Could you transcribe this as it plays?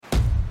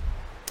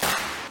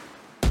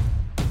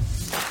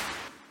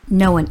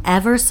No one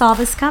ever saw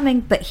this coming,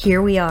 but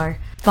here we are,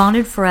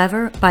 bonded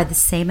forever by the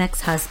same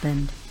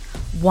ex-husband.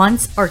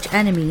 Once arch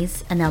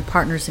enemies and now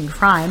partners in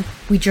crime,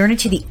 we journey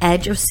to the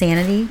edge of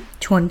sanity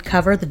to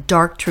uncover the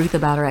dark truth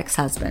about our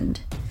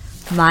ex-husband.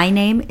 My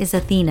name is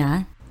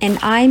Athena. And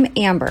I'm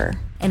Amber.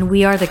 And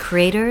we are the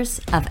creators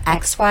of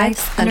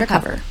Ex-Wives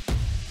Undercover.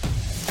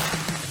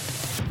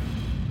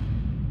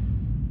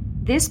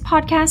 This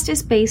podcast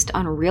is based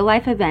on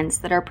real-life events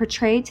that are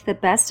portrayed to the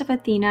best of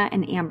Athena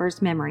and Amber's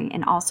memory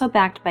and also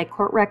backed by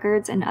court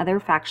records and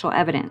other factual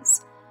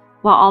evidence.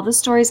 While all the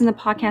stories in the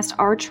podcast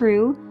are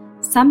true,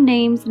 some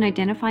names and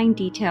identifying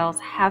details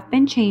have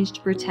been changed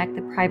to protect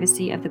the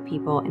privacy of the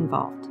people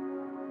involved.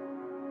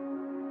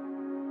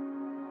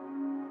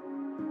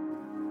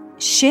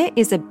 Shit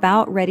is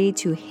about ready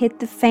to hit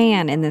the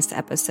fan in this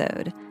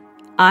episode.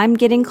 I'm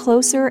getting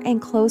closer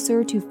and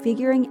closer to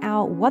figuring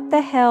out what the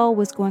hell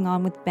was going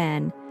on with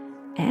Ben,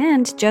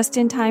 and just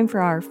in time for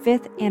our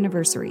 5th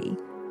anniversary.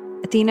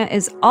 Athena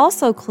is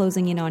also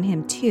closing in on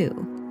him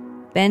too.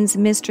 Ben's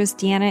mistress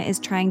Deanna is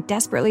trying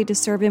desperately to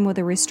serve him with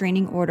a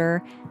restraining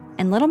order,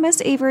 and little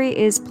Miss Avery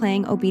is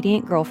playing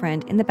obedient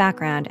girlfriend in the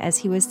background as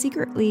he was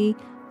secretly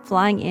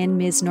flying in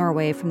Ms.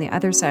 Norway from the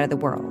other side of the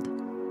world.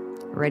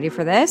 Ready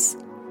for this?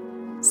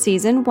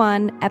 Season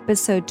 1,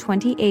 Episode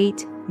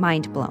 28,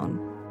 Mind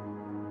Blown.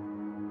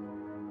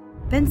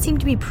 Ben seemed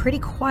to be pretty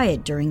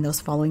quiet during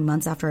those following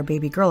months after our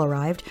baby girl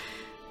arrived.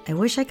 I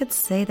wish I could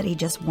say that he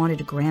just wanted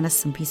to grant us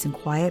some peace and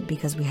quiet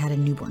because we had a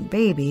newborn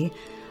baby,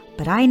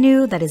 but I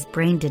knew that his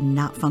brain did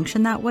not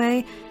function that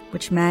way,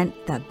 which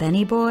meant that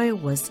Benny boy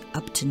was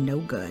up to no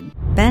good.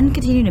 Ben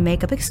continued to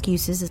make up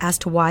excuses as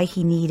to why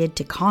he needed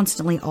to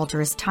constantly alter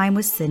his time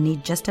with Sydney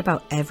just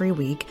about every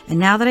week, and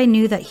now that I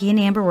knew that he and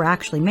Amber were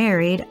actually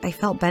married, I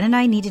felt Ben and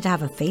I needed to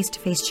have a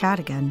face-to-face chat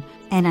again.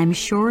 And I'm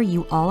sure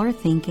you all are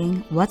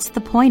thinking, what's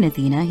the point,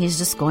 Athena? He's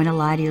just going to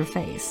lie to your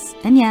face.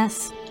 And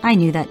yes, I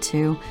knew that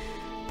too,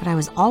 but I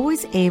was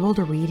always able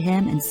to read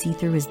him and see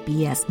through his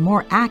BS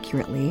more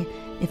accurately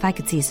if I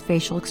could see his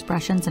facial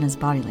expressions and his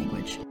body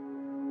language.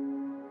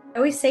 I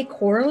always say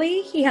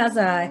quarterly. He has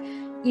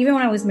even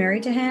when I was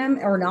married to him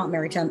or not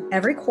married to him,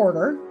 every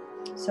quarter,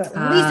 so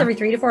at least every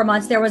 3 to 4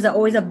 months, there was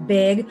always a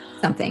big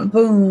something,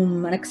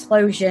 boom, an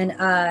explosion,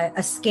 a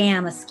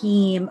scam, a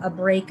scheme, a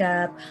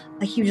breakup,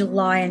 a huge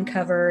lie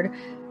uncovered,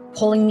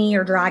 pulling me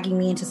or dragging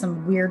me into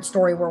some weird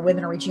story where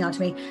women are reaching out to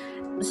me.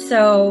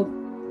 So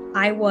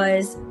I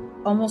was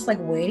almost like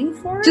waiting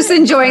for it. Just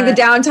enjoying the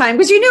downtime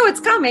because you knew it's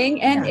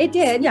coming, and it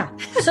did. Yeah.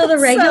 So the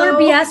regular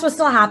BS was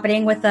still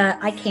happening with the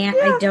I can't,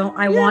 I don't,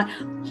 I want.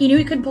 He knew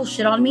he couldn't pull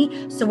shit on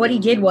me. So what he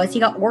did was he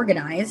got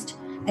organized,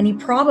 and he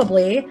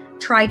probably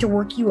tried to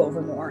work you over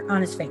more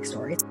on his fake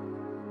stories.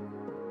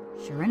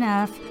 Sure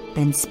enough,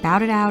 Ben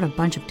spouted out a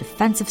bunch of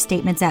defensive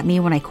statements at me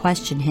when I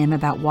questioned him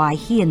about why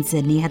he and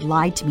Sydney had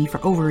lied to me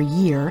for over a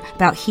year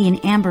about he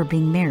and Amber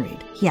being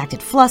married. He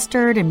acted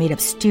flustered and made up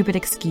stupid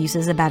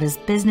excuses about his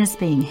business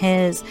being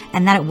his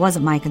and that it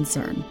wasn't my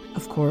concern.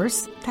 Of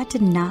course, that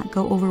did not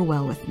go over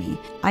well with me.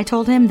 I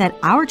told him that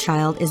our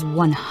child is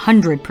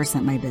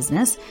 100% my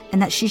business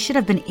and that she should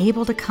have been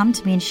able to come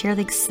to me and share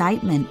the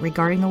excitement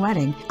regarding the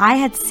wedding. I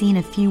had seen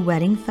a few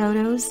wedding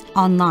photos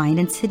online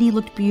and Sydney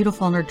looked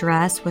beautiful in her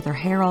dress with her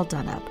hair all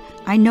done up.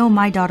 I know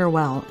my daughter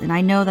well, and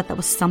I know that that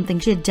was something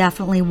she had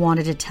definitely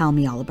wanted to tell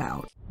me all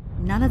about.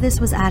 None of this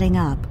was adding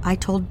up. I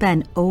told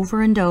Ben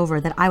over and over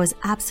that I was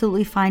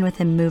absolutely fine with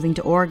him moving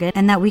to Oregon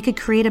and that we could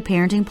create a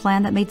parenting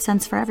plan that made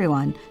sense for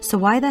everyone. So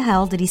why the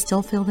hell did he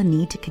still feel the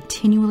need to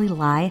continually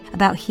lie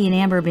about he and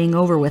Amber being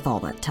over with all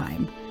that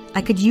time?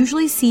 I could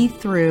usually see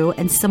through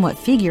and somewhat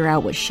figure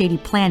out what shady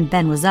plan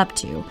Ben was up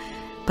to,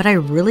 but I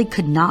really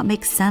could not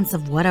make sense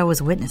of what I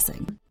was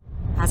witnessing.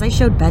 As I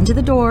showed Ben to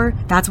the door,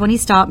 that's when he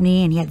stopped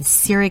me and he had this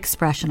serious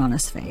expression on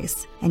his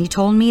face. And he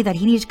told me that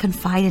he needed to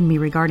confide in me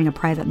regarding a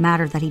private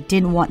matter that he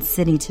didn't want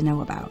Sydney to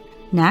know about.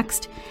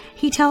 Next,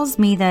 he tells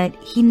me that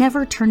he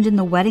never turned in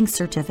the wedding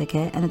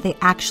certificate and that they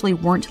actually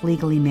weren't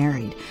legally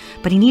married,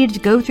 but he needed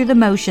to go through the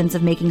motions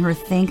of making her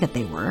think that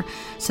they were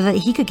so that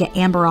he could get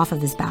Amber off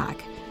of his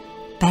back.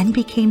 Ben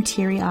became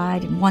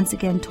teary-eyed and once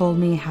again told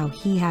me how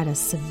he had a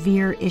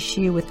severe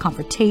issue with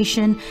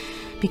confrontation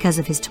because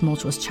of his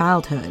tumultuous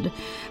childhood,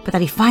 but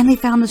that he finally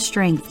found the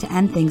strength to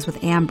end things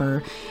with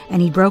Amber,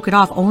 and he broke it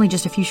off only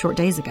just a few short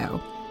days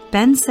ago.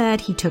 Ben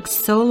said he took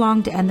so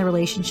long to end the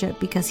relationship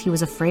because he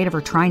was afraid of her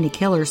trying to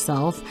kill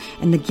herself,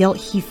 and the guilt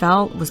he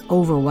felt was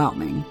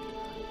overwhelming.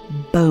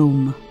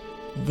 Boom.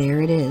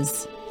 There it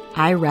is.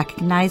 I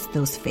recognized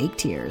those fake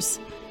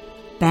tears.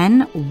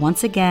 Ben,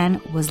 once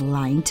again, was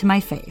lying to my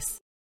face.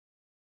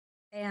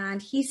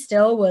 And he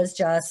still was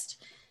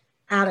just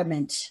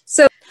adamant.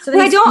 So what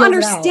I don't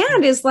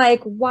understand is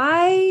like,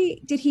 why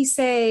did he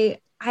say,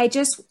 I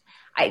just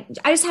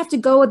have to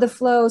go with the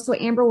flow so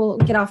Amber will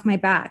get off my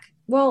back?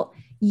 Well,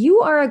 you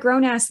are a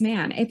grown ass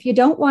man. If you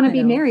don't want to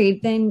be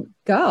married, then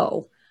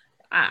go.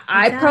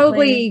 I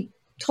probably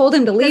told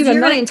him to leave a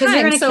million times.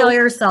 You're going to kill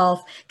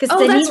yourself.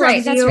 Because that's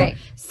right.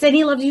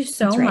 Sydney loves you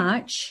so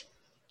much.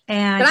 But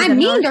I'm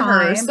mean to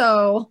her.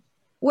 So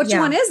Which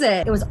one is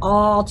it? It was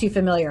all too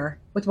familiar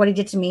with what he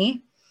did to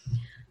me.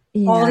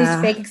 Yeah. All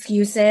these fake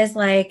excuses,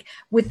 like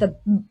with the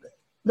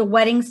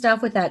wedding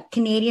stuff with that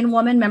Canadian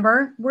woman.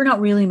 Remember, we're not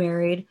really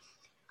married.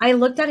 I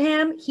looked at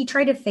him. He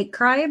tried to fake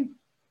cry. As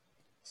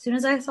soon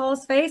as I saw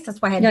his face,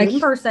 that's why I had to do it in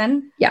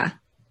person. Yeah.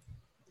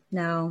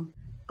 No.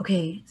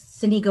 Okay,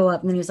 Sydney, go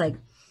up. And then he was like,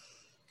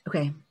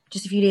 okay,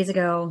 just a few days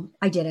ago,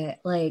 I did it.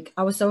 Like,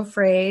 I was so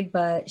afraid,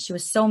 but she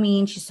was so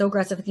mean. She's so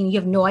aggressive with me. You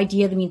have no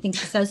idea the mean things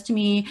she says to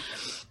me.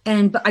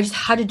 But I just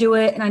had to do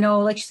it. And I know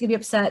like she's gonna be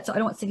upset. So I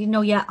don't want Sydney to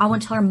know yet. I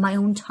want to tell her my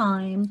own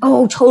time.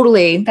 Oh,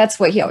 totally. That's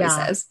what he always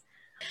says.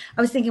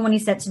 I was thinking when he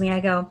said to me, I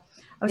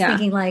was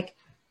thinking like,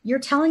 you're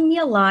telling me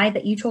a lie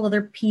that you told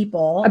other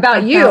people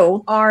about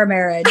you, our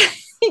marriage.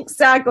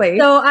 Exactly.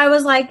 So I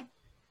was like,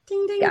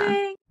 ding, ding,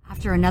 ding.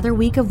 After another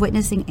week of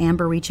witnessing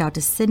Amber reach out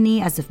to Sydney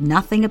as if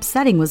nothing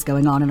upsetting was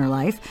going on in her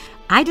life,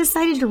 I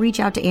decided to reach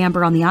out to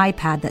Amber on the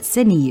iPad that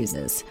Sydney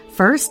uses.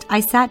 First,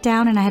 I sat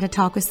down and I had a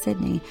talk with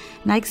Sydney,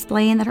 and I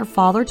explained that her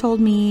father told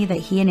me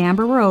that he and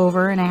Amber were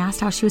over, and I asked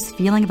how she was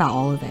feeling about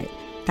all of it.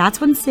 That's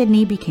when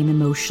Sydney became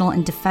emotional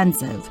and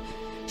defensive.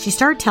 She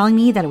started telling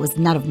me that it was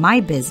none of my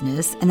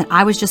business and that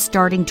I was just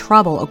starting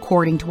trouble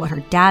according to what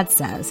her dad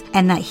says,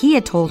 and that he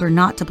had told her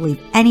not to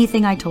believe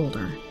anything I told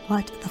her.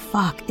 What the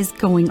fuck is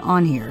going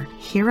on here?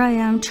 Here I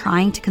am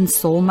trying to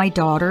console my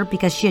daughter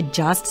because she had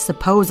just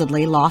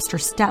supposedly lost her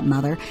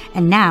stepmother,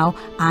 and now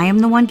I am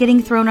the one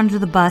getting thrown under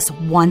the bus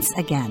once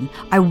again.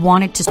 I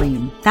wanted to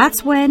scream.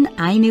 That's when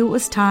I knew it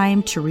was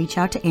time to reach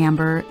out to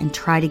Amber and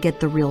try to get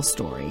the real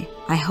story.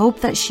 I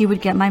hoped that she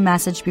would get my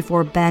message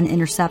before Ben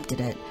intercepted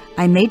it.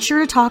 I made sure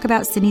to talk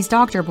about Sydney's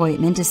doctor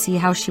appointment to see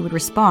how she would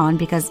respond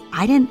because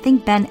I didn't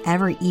think Ben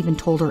ever even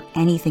told her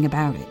anything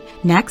about it.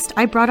 Next,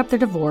 I brought up the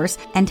divorce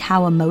and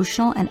how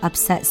emotional and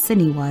upset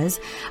Sydney was.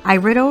 I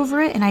read over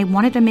it and I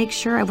wanted to make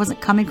sure I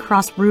wasn't coming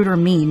across rude or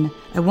mean.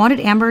 I wanted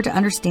Amber to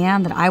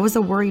understand that I was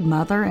a worried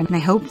mother and I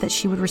hoped that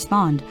she would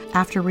respond.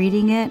 After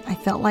reading it, I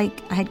felt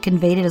like I had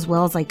conveyed it as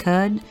well as I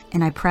could,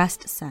 and I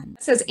pressed send.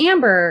 It says,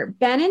 Amber,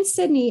 Ben and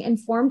Sydney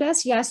informed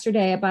us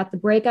yesterday about the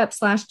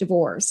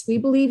breakup/divorce. We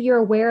believe you're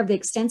aware of the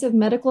extensive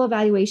medical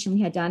evaluation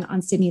we had done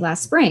on Sydney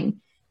last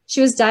spring.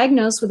 She was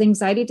diagnosed with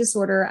anxiety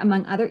disorder,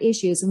 among other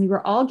issues, and we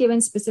were all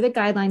given specific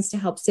guidelines to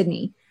help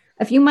Sydney.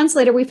 A few months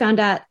later, we found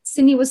out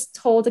Sydney was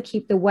told to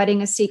keep the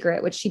wedding a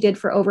secret, which she did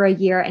for over a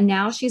year, and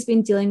now she's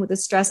been dealing with the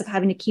stress of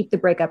having to keep the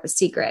breakup a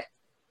secret.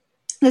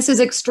 This is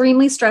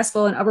extremely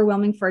stressful and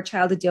overwhelming for a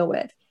child to deal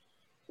with.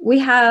 We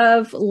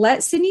have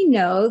let Sydney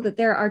know that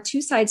there are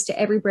two sides to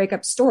every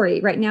breakup story.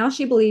 Right now,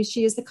 she believes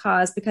she is the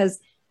cause because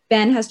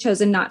Ben has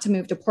chosen not to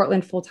move to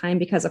Portland full-time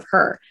because of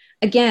her.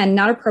 Again,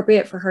 not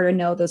appropriate for her to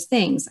know those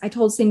things. I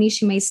told Sydney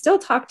she may still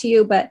talk to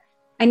you, but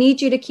I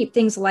need you to keep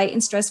things light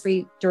and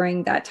stress-free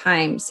during that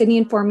time. Sydney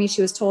informed me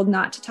she was told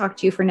not to talk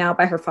to you for now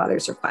by her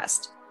father's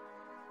request.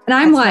 And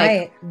I'm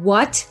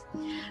what?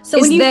 So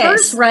when you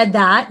first read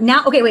that,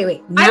 now, okay,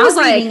 wait. Now I was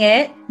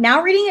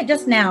reading it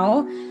just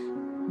now,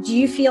 do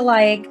you feel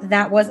like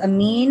that was a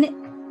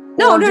mean?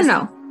 No. I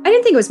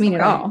didn't think it was mean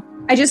at all.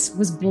 I just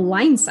was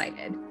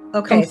blindsided.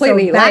 Okay,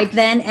 completely. So back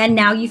then and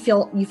now you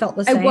felt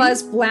the same? I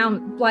was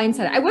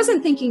blindsided. I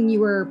wasn't thinking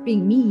you were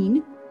being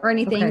mean or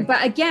anything,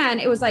 but again,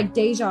 it was like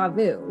deja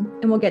vu.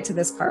 And we'll get to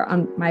this part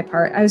on my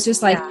part. I was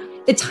just like,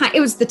 it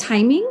was the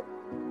timing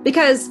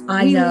because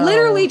we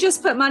literally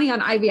just put money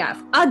on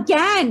IVF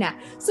again.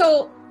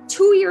 So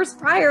 2 years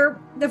prior,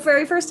 the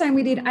very first time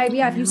we did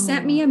IVF, you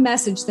sent me a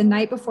message the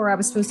night before I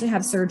was supposed to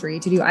have surgery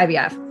to do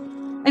IVF.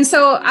 And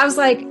so I was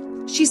like,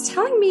 she's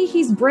telling me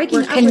he's breaking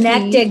up with me. We're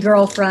connected,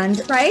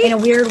 girlfriend, right? In a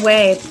weird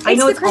way. I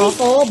know it's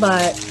awful,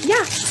 but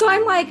yeah. So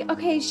I'm like,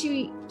 okay,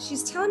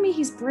 she's telling me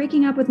he's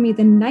breaking up with me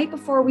the night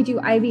before we do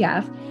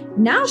IVF.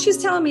 Now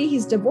she's telling me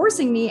he's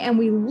divorcing me, and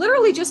we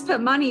literally just put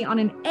money on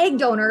an egg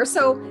donor.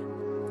 So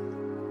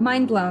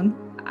mind blown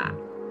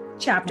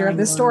chapter of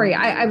the story.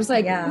 I was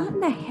like, what in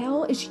the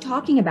hell is she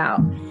talking about?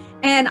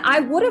 And I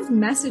would have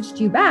messaged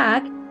you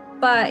back,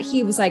 but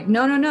he was like,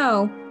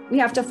 no. We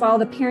have to follow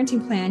the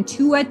parenting plan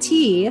to a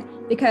T,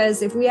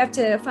 because if we have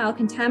to file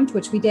contempt,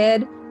 which we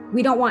did,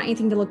 we don't want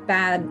anything to look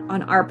bad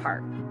on our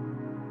part.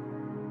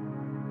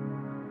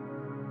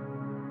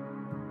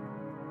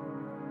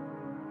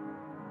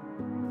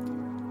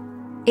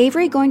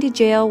 Avery going to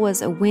jail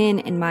was a win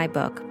in my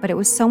book, but it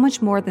was so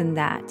much more than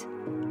that.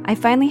 I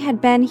finally had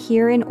Ben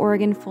here in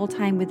Oregon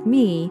full-time with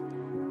me,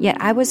 yet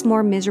I was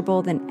more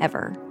miserable than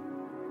ever.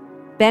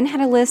 Ben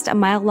had a list a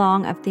mile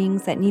long of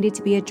things that needed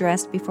to be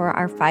addressed before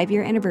our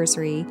 5-year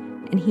anniversary,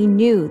 and he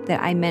knew that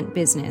I meant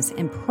business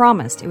and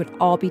promised it would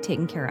all be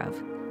taken care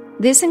of.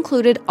 This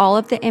included all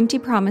of the empty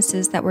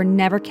promises that were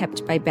never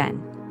kept by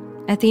Ben.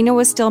 Athena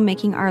was still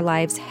making our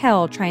lives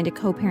hell trying to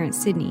co-parent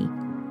Sydney.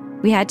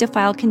 We had to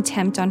file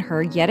contempt on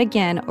her yet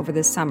again over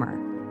the summer.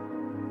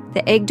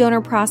 The egg donor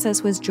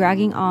process was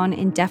dragging on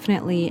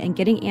indefinitely, and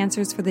getting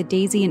answers for the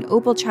Daisy and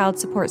Opal child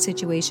support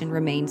situation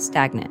remained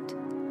stagnant.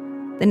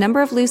 The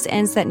number of loose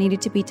ends that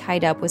needed to be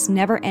tied up was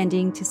never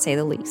ending, to say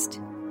the least.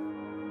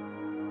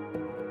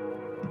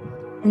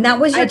 And that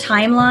was your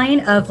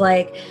timeline of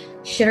like,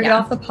 shit or get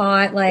off the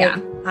pot. Like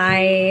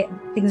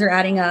things are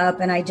adding up.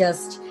 And I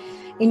just,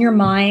 in your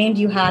mind,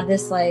 you had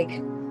this like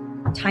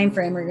time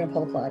frame where you're going to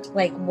pull the plug.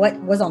 Like what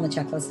was on the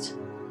checklist?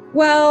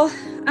 Well,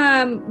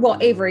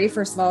 Avery,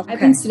 first of all, I've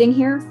been sitting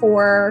here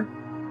for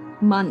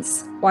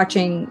months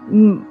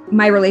watching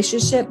my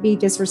relationship be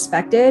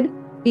disrespected,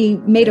 be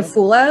made a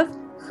fool of,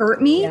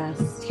 hurt me,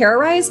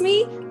 terrorize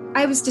me.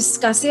 I was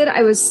disgusted.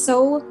 I was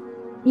so,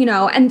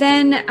 and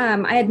then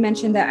I had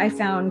mentioned that I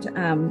found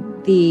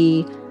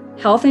the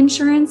health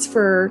insurance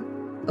for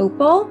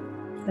Opal.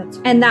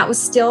 And that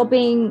was still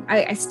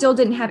I still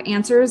didn't have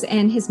answers,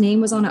 and his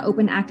name was on an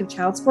open active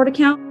child support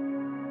account.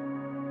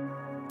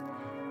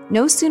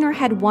 No sooner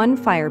had one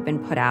fire been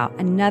put out,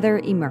 another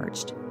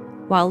emerged.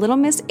 While little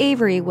Miss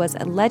Avery was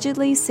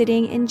allegedly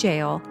sitting in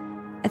jail,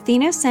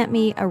 Athena sent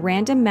me a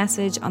random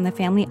message on the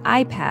family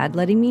iPad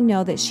letting me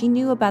know that she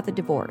knew about the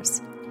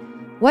divorce.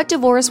 What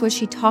divorce was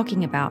she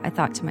talking about, I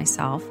thought to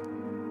myself.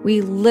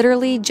 We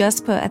literally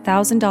just put a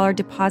 $1,000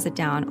 deposit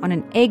down on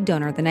an egg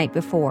donor the night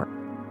before.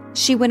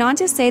 She went on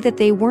to say that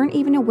they weren't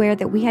even aware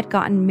that we had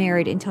gotten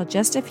married until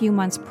just a few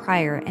months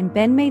prior, and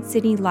Ben made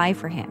Sydney lie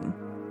for him.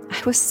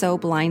 I was so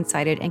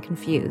blindsided and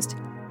confused.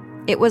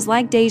 It was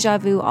like deja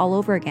vu all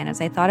over again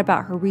as I thought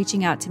about her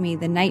reaching out to me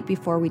the night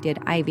before we did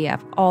IVF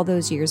all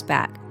those years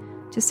back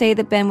to say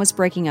that Ben was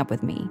breaking up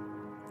with me.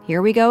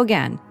 Here we go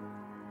again.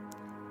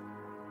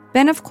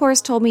 Ben, of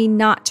course, told me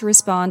not to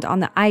respond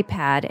on the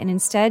iPad and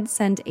instead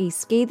send a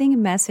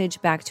scathing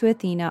message back to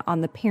Athena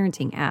on the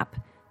parenting app,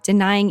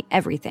 denying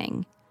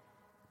everything.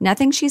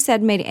 Nothing she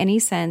said made any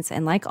sense,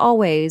 and like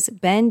always,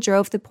 Ben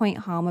drove the point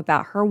home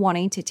about her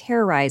wanting to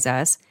terrorize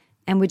us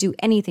and would do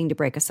anything to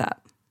break us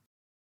up.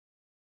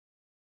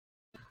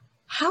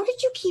 How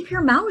did you keep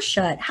your mouth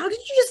shut? How did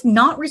you just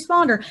not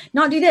respond or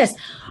not do this?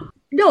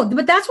 No,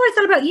 but that's what I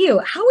thought about you.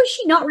 How is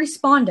she not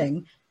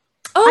responding?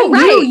 I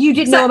knew you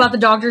didn't know about the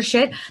doctor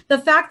shit. The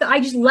fact that I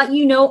just let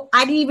you know,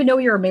 I didn't even know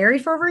you were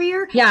married for over a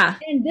year. Yeah.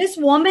 And this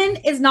woman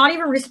is not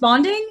even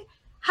responding.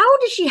 How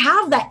does she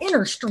have that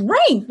inner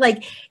strength?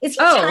 Like, is he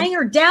tying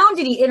her down?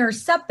 Did he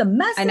intercept the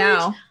message? I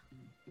know.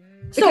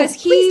 So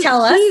please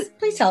tell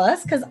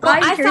us, because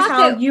I'm curious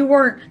how you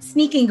weren't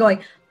sneaking,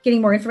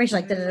 getting more information,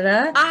 like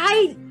da-da-da.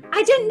 I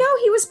didn't know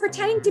he was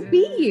pretending to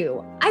be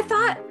you. I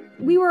thought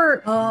we were,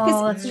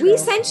 because we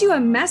sent you a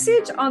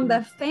message on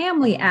the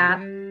family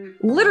app,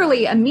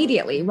 literally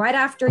immediately, right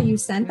after you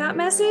sent that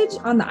message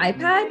on the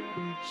iPad.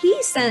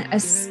 He sent a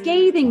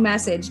scathing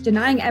message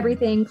denying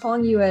everything,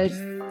 calling you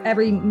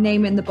every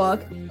name in the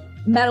book,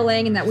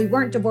 meddling, and that we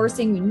weren't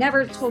divorcing. We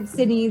never told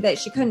Sydney that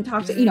she couldn't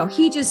talk to,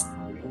 he just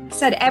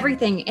said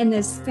everything in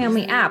this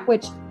family app,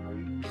 which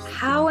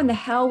how in the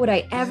hell would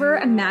I ever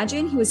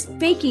imagine he was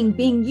faking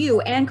being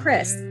you and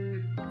Chris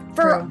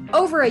for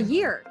over a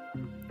year?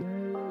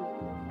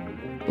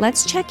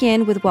 Let's check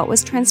in with what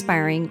was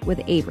transpiring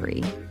with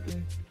Avery.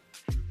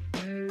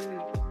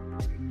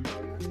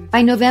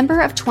 By November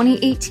of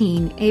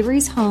 2018,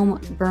 Avery's home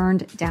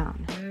burned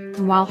down.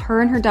 And while her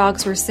and her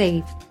dogs were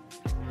safe,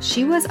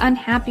 she was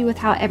unhappy with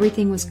how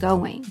everything was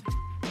going.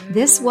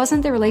 This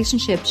wasn't the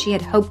relationship she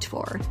had hoped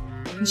for,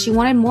 and she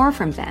wanted more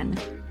from Ben.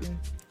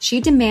 She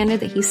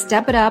demanded that he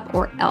step it up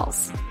or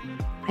else.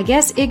 I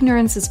guess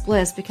ignorance is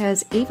bliss,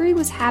 because Avery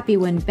was happy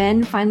when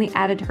Ben finally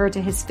added her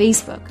to his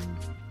Facebook.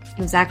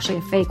 It was actually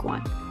a fake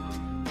one.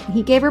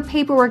 He gave her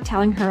paperwork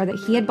telling her that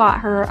he had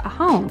bought her a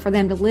home for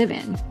them to live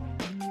in.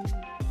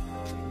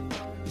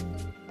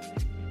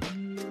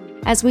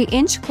 As we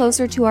inched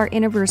closer to our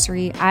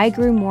anniversary, I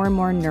grew more and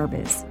more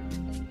nervous.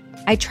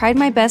 I tried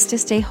my best to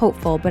stay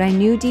hopeful, but I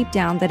knew deep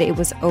down that it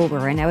was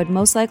over and I would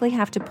most likely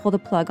have to pull the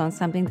plug on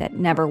something that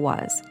never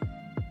was.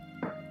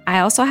 I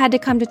also had to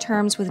come to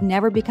terms with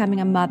never becoming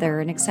a mother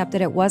and accept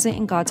that it wasn't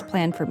in God's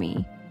plan for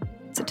me.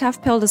 It's a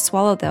tough pill to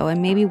swallow, though,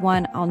 and maybe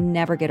one I'll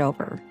never get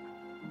over.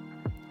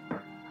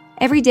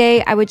 Every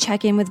day, I would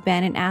check in with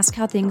Ben and ask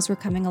how things were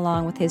coming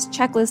along with his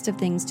checklist of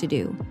things to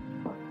do.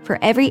 For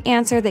every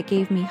answer that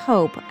gave me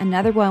hope,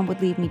 another one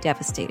would leave me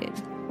devastated.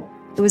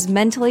 It was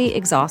mentally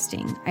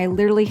exhausting. I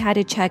literally had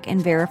to check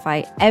and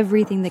verify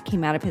everything that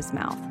came out of his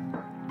mouth.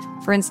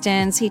 For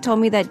instance, he told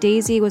me that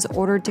Daisy was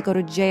ordered to go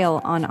to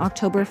jail on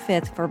October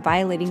 5th for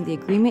violating the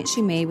agreement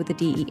she made with the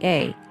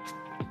DEA.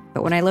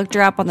 But when I looked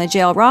her up on the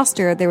jail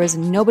roster, there was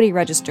nobody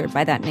registered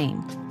by that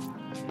name.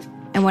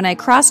 And when I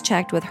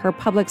cross-checked with her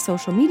public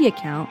social media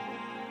account,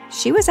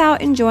 she was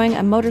out enjoying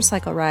a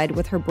motorcycle ride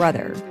with her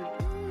brother.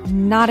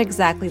 Not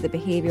exactly the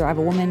behavior of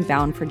a woman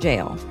bound for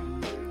jail.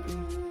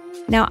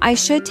 Now, I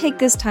should take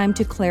this time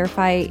to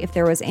clarify if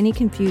there was any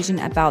confusion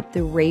about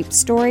the rape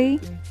story.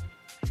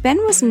 Ben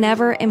was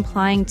never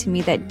implying to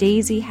me that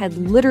Daisy had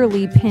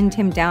literally pinned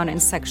him down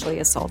and sexually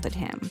assaulted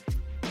him.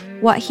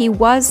 What he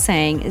was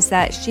saying is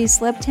that she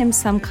slipped him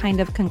some kind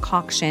of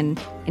concoction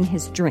in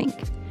his drink,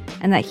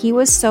 and that he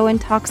was so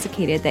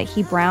intoxicated that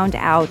he browned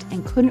out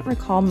and couldn't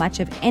recall much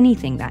of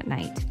anything that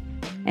night.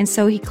 And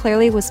so he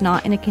clearly was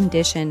not in a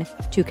condition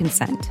to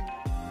consent.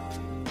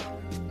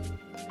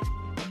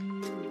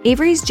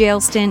 Avery's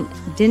jail stint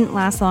didn't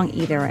last long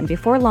either, and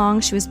before long,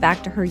 she was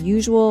back to her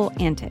usual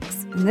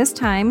antics. And this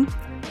time,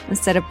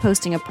 instead of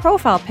posting a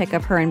profile pic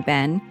of her and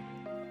Ben,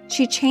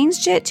 she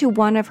changed it to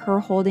one of her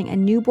holding a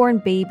newborn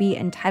baby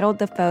and titled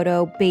the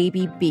photo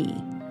Baby B.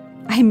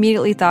 I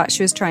immediately thought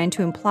she was trying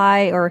to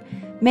imply or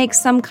make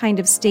some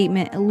kind of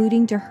statement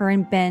alluding to her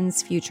and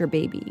Ben's future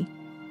baby.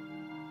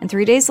 And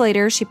 3 days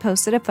later, she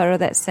posted a photo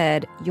that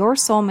said, "Your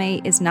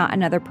soulmate is not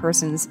another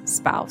person's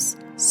spouse.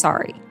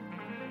 Sorry."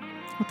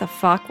 What the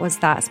fuck was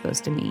that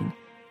supposed to mean?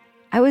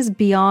 I was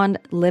beyond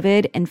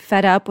livid and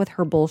fed up with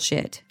her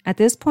bullshit. At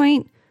this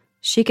point,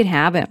 she could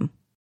have him.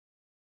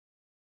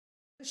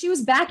 She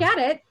was back at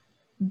it.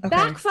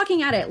 Back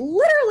fucking at it.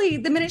 Literally,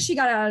 the minute she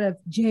got out of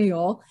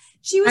jail,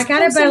 she was I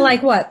got it by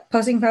like what?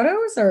 Posting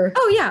photos or?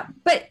 Oh, yeah.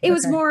 But it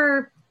was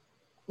more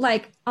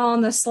like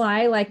on the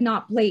sly, like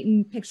not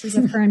blatant pictures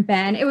of her and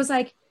Ben. It was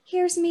like,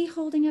 here's me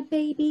holding a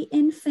baby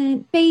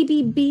infant.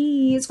 Baby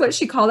B is what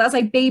she called it. I was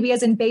like, baby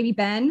as in baby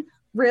Ben.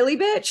 Really,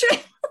 bitch?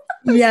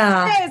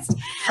 Yeah.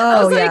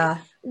 Oh, yeah. Like,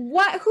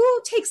 what?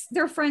 Who takes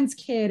their friend's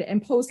kid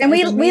and posts? And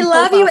we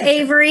love you,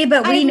 Avery,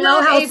 but we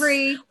know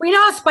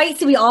how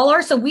spicy we all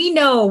are. So we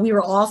know we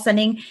were all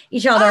sending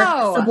each other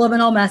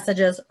subliminal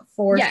messages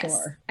for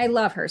sure. I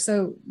love her.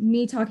 So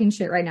me talking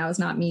shit right now is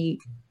not me.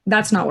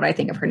 That's not what I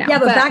think of her now. Yeah,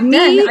 but back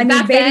then, I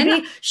mean,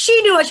 baby, she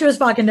knew what she was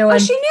fucking doing. Oh,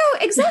 she knew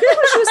exactly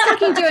what she was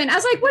fucking doing. I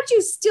was like, "What?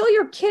 You steal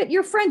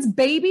your friend's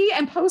baby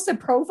and post a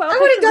profile?" I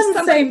would have done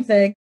the same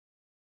thing.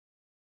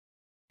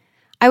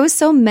 I was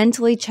so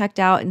mentally checked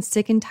out and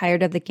sick and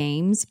tired of the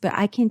games, but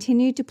I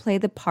continued to play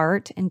the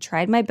part and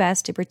tried my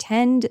best to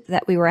pretend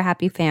that we were a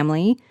happy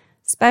family,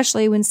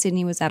 especially when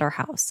Sydney was at our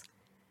house.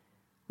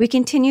 We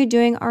continued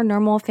doing our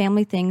normal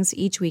family things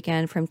each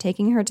weekend, from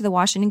taking her to the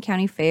Washington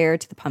County Fair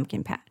to the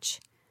pumpkin patch.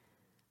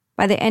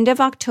 By the end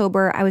of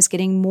October, I was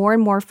getting more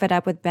and more fed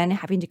up with Ben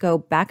having to go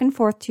back and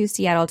forth to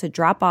Seattle to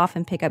drop off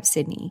and pick up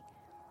Sydney.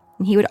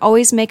 And he would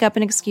always make up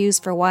an excuse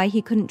for why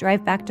he couldn't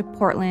drive back to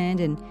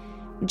Portland and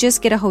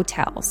just get a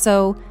hotel.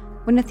 So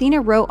when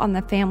Athena wrote on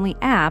the family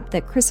app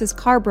that Chris's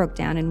car broke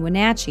down in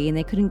Wenatchee and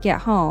they couldn't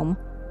get home,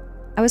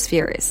 I was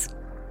furious.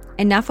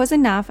 Enough was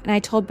enough, and I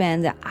told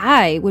Ben that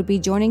I would be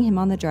joining him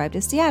on the drive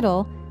to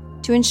Seattle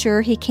to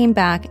ensure he came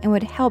back and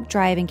would help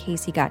drive in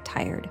case he got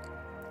tired.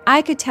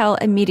 I could tell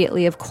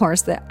immediately, of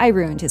course, that I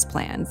ruined his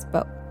plans,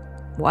 but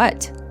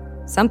what?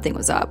 Something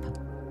was up.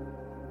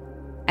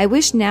 I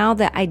wish now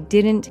that I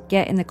didn't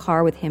get in the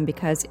car with him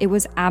because it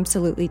was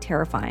absolutely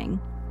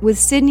terrifying. With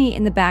Sydney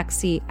in the back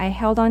seat, I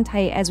held on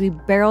tight as we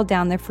barreled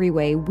down the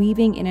freeway,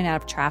 weaving in and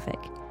out of traffic,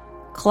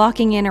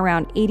 clocking in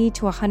around 80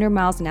 to 100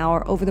 miles an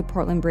hour over the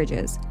Portland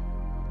bridges.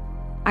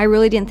 I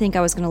really didn't think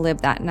I was going to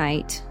live that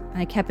night.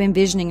 I kept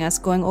envisioning us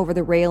going over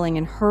the railing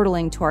and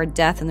hurtling to our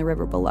death in the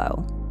river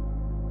below.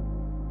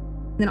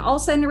 And then all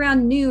of a sudden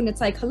around noon, it's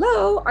like,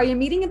 hello, are you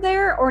meeting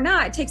there or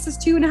not? It takes us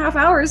 2.5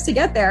 hours to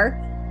get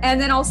there. And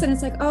then all of a sudden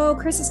it's like, oh,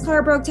 Chris's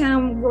car broke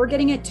down. We're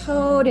getting it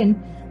towed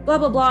and blah,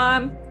 blah,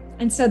 blah.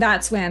 And so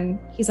that's when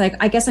he's like,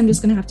 I guess I'm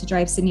just going to have to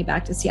drive Sydney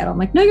back to Seattle. I'm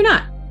like, no, you're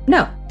not.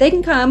 No, they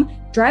can come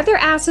drive their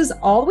asses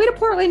all the way to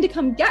Portland to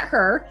come get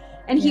her.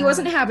 And he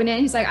wasn't having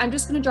it. He's like, I'm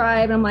just going to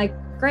drive. And I'm like,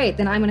 great,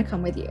 then I'm going to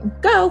come with you.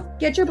 Go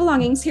get your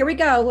belongings. Here we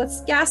go.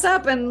 Let's gas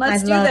up and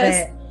let's do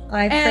this.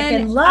 I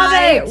freaking love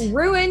it. I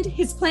ruined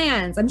his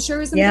plans. I'm sure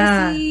he was going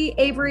to see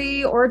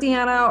Avery or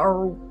Deanna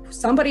or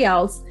somebody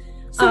else.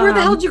 So where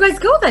the hell did you guys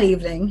go that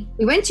evening?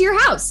 We went to your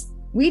house.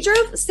 We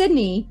drove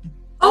Sydney.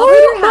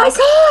 Oh my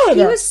God.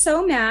 He was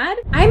so mad.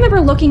 I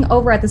remember looking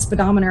over at the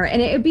speedometer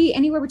and it would be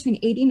anywhere between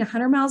 80 and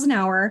 100 miles an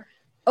hour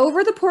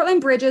over the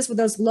Portland bridges with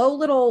those low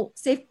little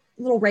safe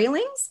little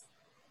railings,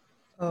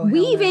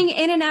 weaving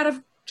in and out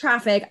of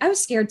traffic. I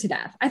was scared to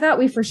death. I thought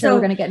we for sure were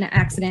going to get in an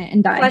accident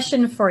and die.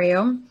 Question for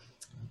you.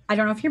 I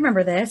don't know if you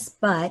remember this,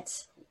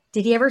 but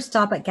did he ever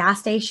stop at gas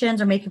stations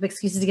or make up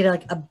excuses to get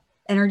like a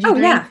energy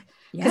drink? Yeah.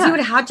 Because he would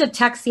have to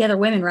text the other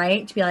women,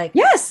 right? To be like,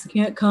 yes,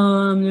 can't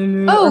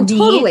come. Oh,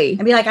 totally.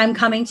 And be like, I'm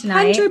coming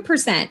tonight.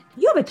 100%.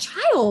 You have a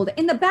child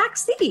in the back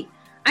seat.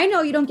 I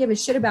know you don't give a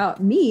shit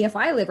about me if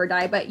I live or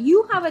die, but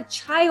you have a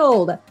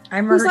child. I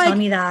remember her telling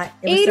me that.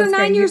 8 or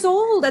 9 years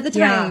old at the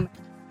time.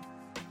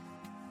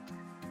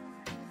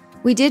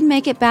 We did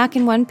make it back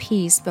in one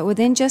piece, but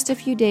within just a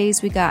few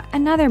days, we got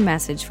another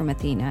message from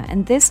Athena,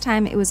 and this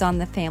time it was on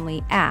the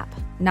family app,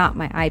 not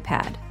my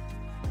iPad.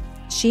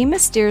 She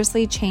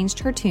mysteriously changed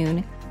her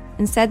tune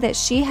and said that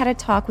she had a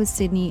talk with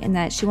Sydney and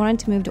that she wanted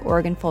to move to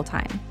Oregon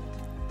full-time.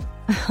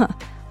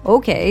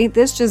 Okay,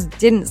 this just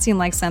didn't seem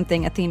like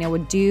something Athena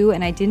would do,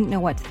 and I didn't know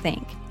what to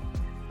think.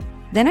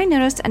 Then I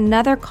noticed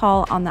another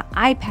call on the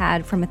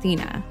iPad from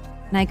Athena,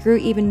 and I grew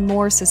even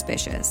more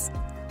suspicious.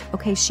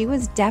 Okay, she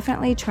was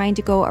definitely trying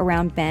to go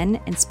around Ben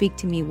and speak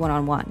to me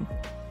one-on-one.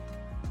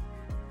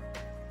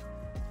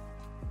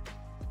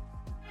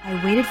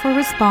 I waited for a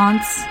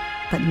response,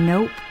 but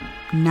nope,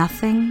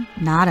 nothing,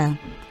 nada.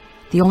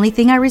 The only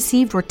thing I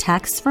received were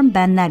texts from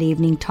Ben that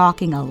evening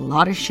talking a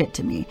lot of shit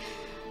to me.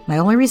 My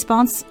only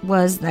response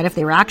was that if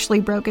they were actually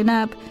broken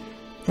up,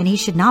 then he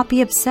should not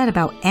be upset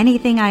about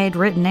anything I had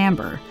written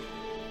Amber.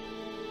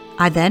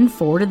 I then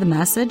forwarded the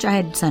message I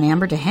had sent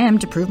Amber to him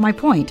to prove my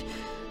point.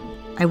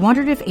 I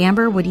wondered if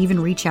Amber would even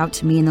reach out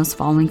to me in those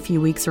following few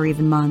weeks or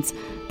even months,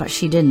 but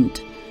she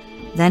didn't.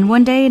 Then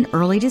one day in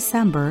early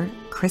December,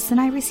 Chris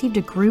and I received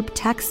a group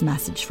text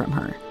message from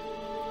her.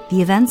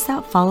 The events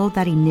that followed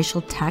that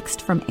initial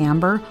text from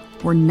Amber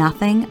were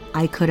nothing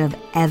I could have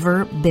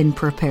ever been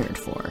prepared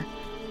for.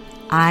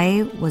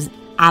 I was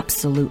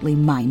absolutely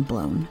mind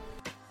blown.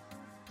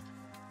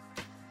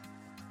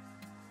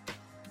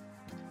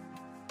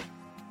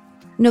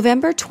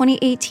 November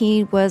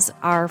 2018 was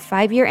our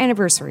 5-year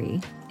anniversary.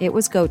 It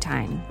was go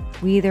time.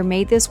 We either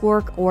made this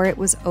work or it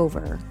was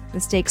over. The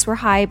stakes were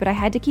high, but I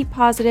had to keep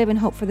positive and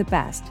hope for the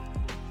best.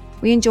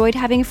 We enjoyed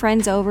having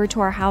friends over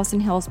to our house in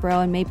Hillsboro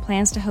and made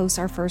plans to host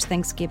our first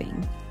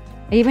Thanksgiving.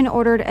 I even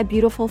ordered a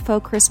beautiful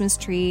faux Christmas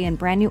tree and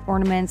brand new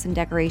ornaments and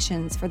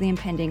decorations for the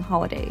impending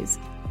holidays.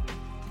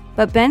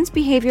 But Ben's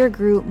behavior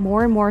grew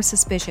more and more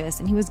suspicious,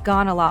 and he was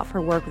gone a lot for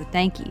work with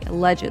Danke,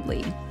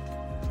 allegedly.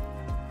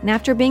 And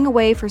after being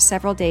away for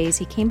several days,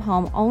 he came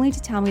home only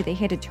to tell me that he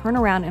had to turn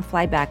around and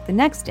fly back the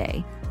next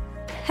day.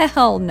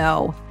 Hell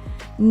no.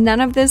 None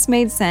of this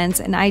made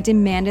sense, and I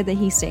demanded that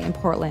he stay in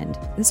Portland.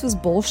 This was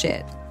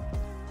bullshit.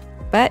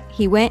 But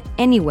he went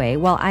anyway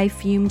while I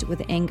fumed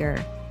with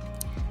anger.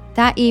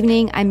 That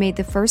evening, I made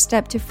the first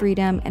step to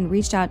freedom and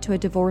reached out to a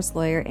divorce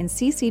lawyer and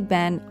CC'd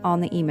Ben on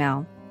the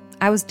email.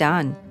 I was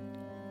done.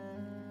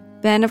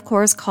 Ben, of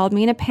course, called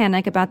me in a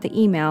panic about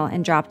the email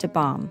and dropped a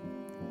bomb.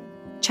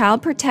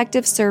 Child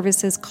Protective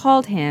Services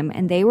called him,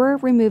 and they were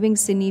removing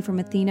Sydney from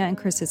Athena and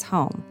Chris's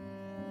home.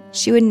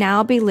 She would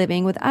now be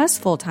living with us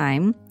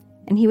full-time,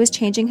 and he was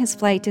changing his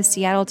flight to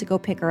Seattle to go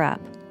pick her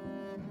up.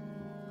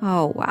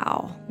 Oh,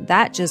 wow.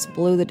 That just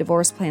blew the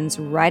divorce plans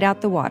right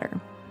out the water.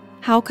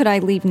 How could I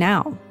leave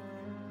now?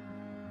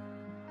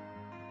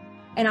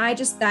 And I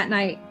just that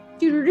night,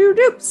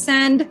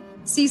 send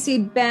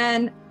CC'd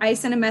Ben. I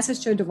sent a message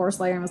to a divorce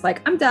lawyer and was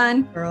like, I'm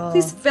done. Girl.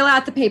 Please fill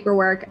out the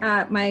paperwork.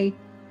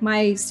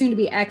 My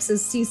soon-to-be ex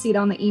is CC'd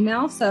on the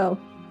email, so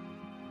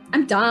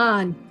I'm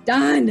done.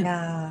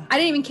 Yeah. I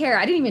didn't even care.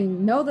 I didn't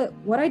even know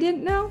what I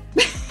didn't know.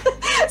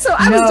 So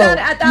I was done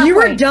at that point. You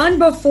were done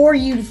before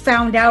you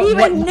found out Even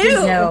what you knew.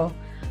 didn't know.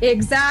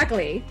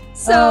 Exactly.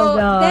 So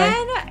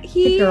then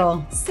he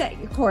girl. said,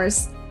 of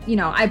course,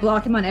 I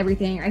block him on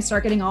everything. I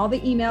start getting all the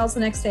emails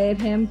the next day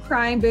of him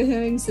crying,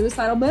 boohooing,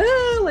 suicidal,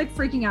 like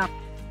freaking out.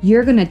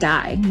 You're going to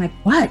die. I'm like,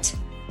 what?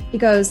 He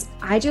goes,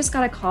 I just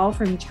got a call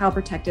from Child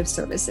Protective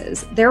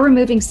Services. They're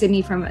removing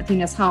Sydney from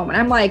Athena's home. And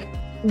I'm like,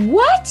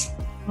 what?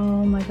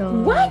 Oh my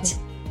God. What?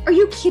 Are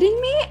you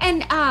kidding me?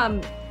 And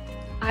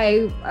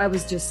I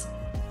was just...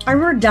 I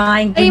remember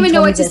dying. I didn't even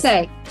know what to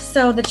say.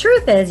 So the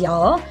truth is,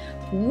 y'all,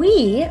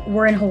 we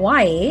were in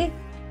Hawaii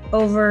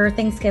over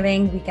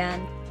Thanksgiving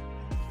weekend.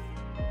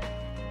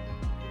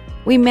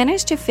 We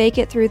managed to fake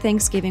it through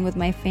Thanksgiving with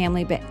my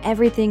family, but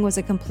everything was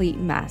a complete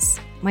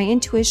mess. My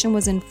intuition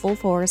was in full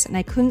force, and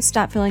I couldn't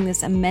stop feeling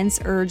this immense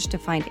urge to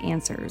find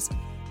answers.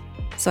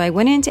 So I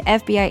went into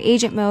FBI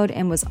agent mode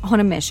and was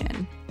on a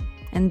mission.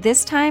 And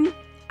this time,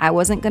 I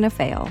wasn't going to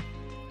fail.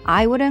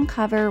 I would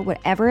uncover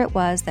whatever it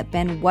was that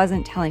Ben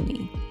wasn't telling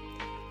me.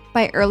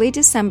 By early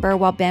December,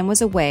 while Ben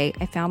was away,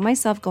 I found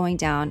myself going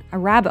down a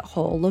rabbit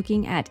hole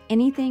looking at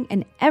anything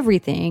and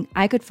everything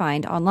I could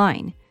find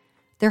online.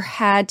 There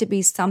had to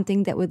be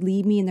something that would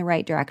lead me in the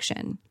right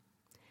direction.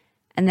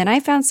 And then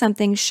I found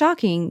something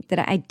shocking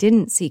that I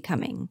didn't see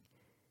coming.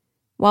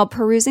 While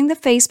perusing the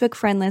Facebook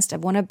friend list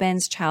of one of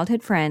Ben's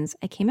childhood friends,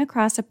 I came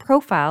across a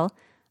profile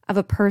of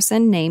a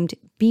person named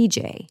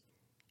BJ.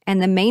 And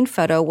the main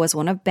photo was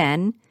one of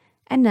Ben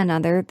and none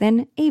other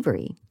than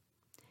Avery.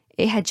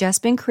 It had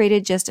just been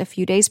created just a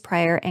few days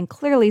prior and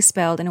clearly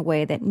spelled in a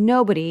way that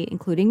nobody,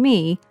 including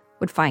me,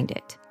 would find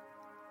it.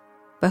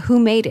 But who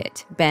made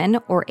it, Ben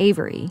or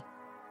Avery?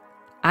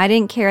 I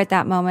didn't care at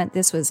that moment.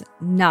 This was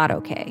not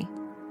okay.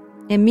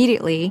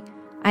 Immediately,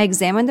 I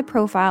examined the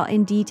profile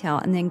in detail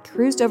and then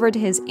cruised over to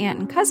his aunt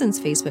and cousin's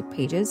Facebook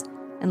pages,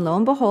 and lo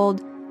and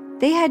behold,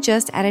 they had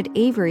just added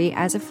Avery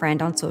as a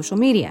friend on social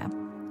media.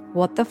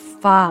 What the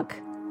fuck?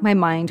 My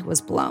mind was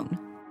blown.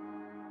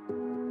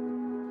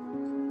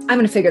 I'm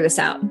going to figure this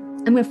out.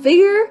 I'm going to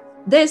figure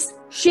this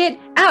shit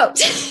out.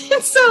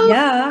 So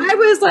Yeah. I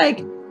was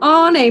like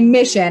on a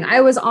mission.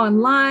 I was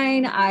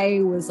online.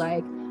 I was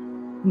like,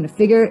 I'm going to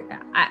figure,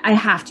 I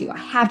have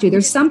to.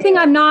 There's something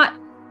I'm not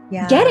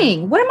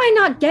getting. What am I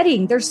not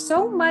getting? There's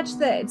so much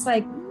that it's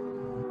like, you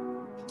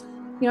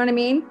know what I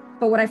mean?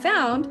 But what I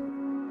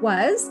found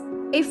was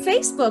a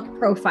Facebook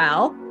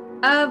profile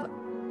of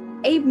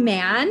a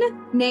man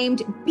named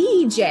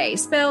BJ,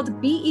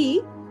 spelled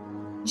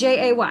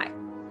B-E-J-A-Y.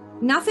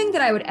 Nothing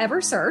that I would ever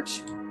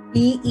search.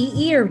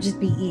 B-E-E or just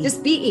B-E?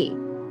 Just B-E.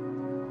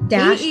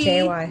 Dash B-E,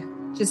 J-A-Y.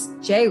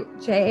 Just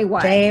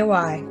J-A-Y.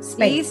 J-A-Y.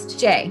 Spaced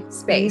J.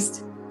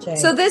 Spaced. J.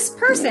 So this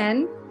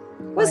person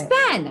was Right.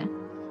 Ben.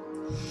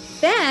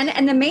 Ben,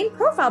 and the main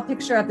profile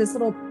picture of this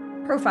little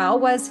profile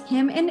was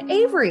him and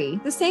Avery,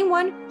 the same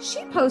one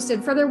she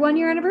posted for their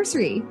 1-year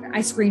anniversary. I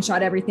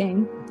screenshot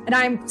everything and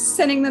I'm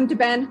sending them to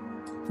Ben.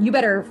 You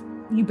better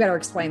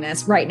explain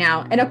this right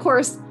now. And of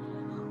course,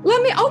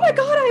 oh my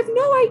God, I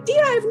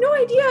have no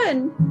idea.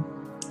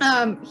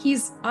 And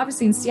he's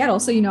obviously in Seattle,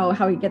 so you know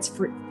how he gets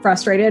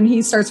frustrated and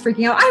he starts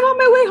freaking out. I'm on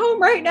my way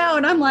home right now.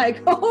 And I'm like,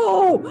 you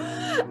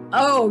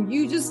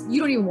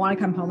don't even want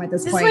to come home at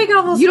this point. Like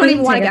almost you don't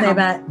even want to get home.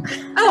 Bet.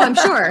 Oh, I'm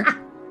sure.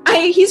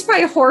 He's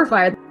probably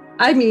horrified.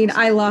 I mean,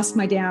 I lost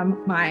my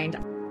damn mind.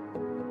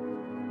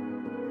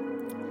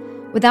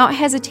 Without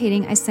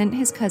hesitating, I sent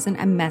his cousin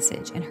a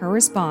message, and her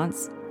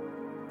response,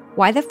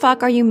 "Why the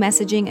fuck are you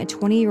messaging a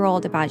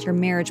 20-year-old about your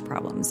marriage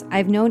problems?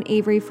 I've known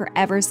Avery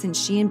forever since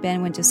she and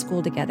Ben went to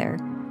school together.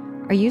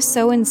 Are you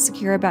so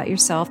insecure about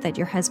yourself that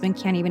your husband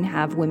can't even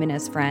have women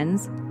as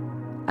friends?"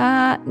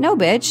 No,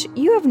 bitch.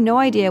 You have no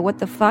idea what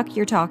the fuck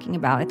you're talking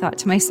about, I thought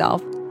to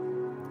myself.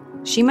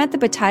 She met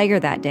the tiger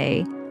that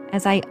day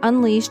as I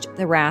unleashed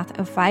the wrath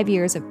of 5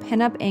 years of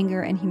pent-up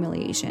anger and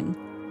humiliation.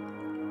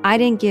 I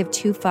didn't give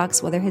 2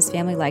 fucks whether his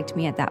family liked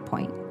me at that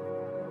point.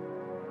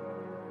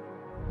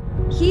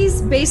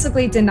 He's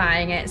basically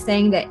denying it,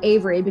 saying that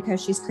Avery,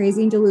 because she's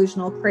crazy and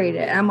delusional,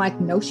 created it. I'm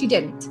like, no, she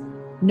didn't.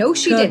 No,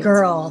 she didn't.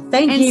 Girl.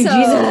 Thank and you, so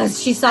Jesus.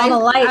 She saw the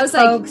light, I was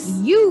folks.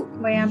 like, you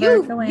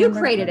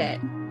created it.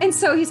 And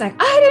so he's like,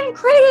 I didn't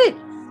create it.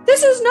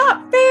 This is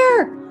not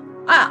fair.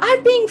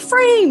 I'm being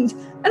framed.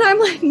 And I'm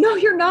like, no,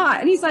 you're not.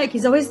 And he's like,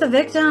 he's always the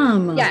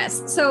victim.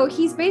 Yes. So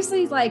he's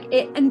basically like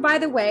it. And by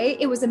the way,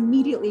 it was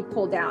immediately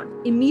pulled down.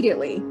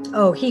 Immediately.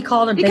 Oh, he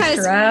called a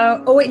bitch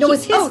out. Oh, wait, no, it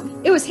was his.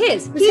 Oh, it was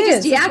his. He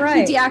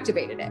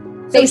deactivated it.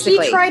 Basically.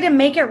 So he tried to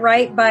make it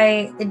right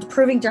by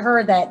proving to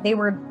her that they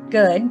were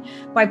good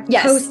by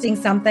posting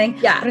something.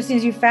 Yeah. But as soon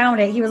as you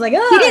found it, he was like,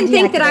 oh, he didn't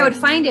think that I would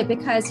find it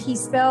because he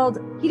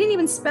didn't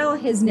even spell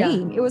his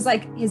name. Yeah. It was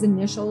like his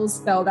initials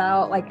spelled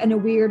out like in a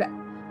weird,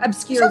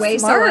 obscure way.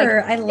 Smart. So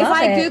like, I love if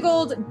I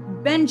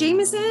Googled Ben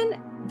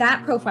Jameson,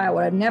 that profile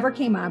would have never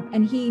came up.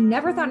 And he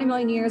never thought in a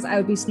million years I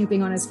would be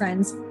snooping on his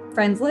friends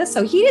list.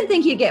 So he didn't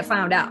think he'd get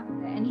found out.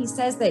 And he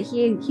says that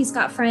he's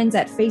got friends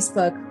at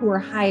Facebook who are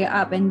high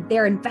up and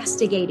they're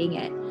investigating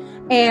it.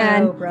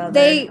 And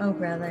they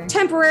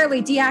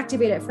temporarily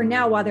deactivate it for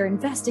now while they're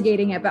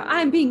investigating it. But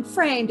I'm being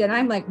framed. And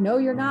I'm like, no,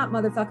 you're not,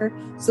 motherfucker.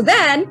 So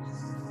then,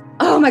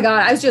 oh my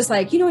God, I was just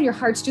like, when your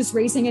heart's just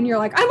racing and you're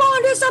like, I'm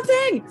on to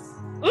something.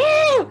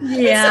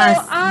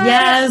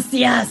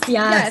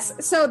 Yes.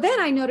 So then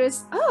I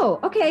noticed,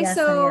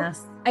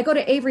 I go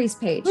to Avery's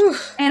page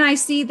and I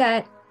see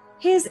that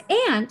his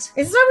aunt.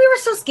 Is this why we were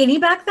so skinny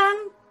back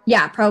then?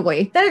 Yeah,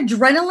 probably. That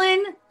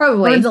adrenaline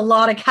burns a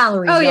lot of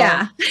calories. Oh,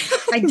 yeah.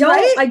 I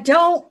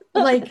don't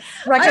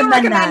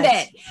recommend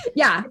it.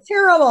 Yeah. It's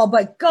terrible,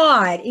 but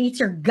God, eats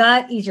your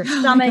gut, eats your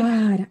stomach.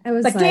 God. I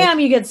was like, damn,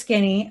 you get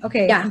skinny.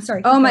 Okay. Yeah. I'm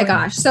sorry. Oh my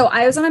gosh. So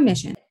I was on a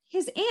mission.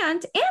 His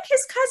aunt and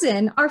his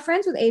cousin are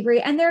friends with Avery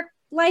and they're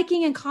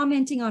liking and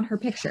commenting on her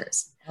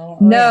pictures.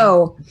 Fuck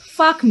no.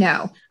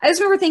 I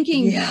just remember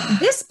thinking,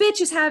 this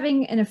bitch is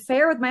having an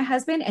affair with my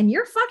husband and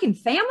your fucking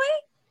family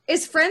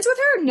is friends with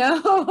her?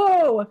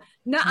 No.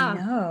 Nuh-uh.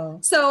 No.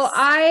 So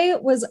I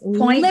was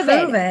Point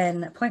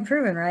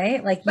proven,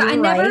 right? Like, but I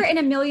never in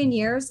a million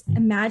years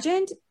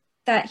imagined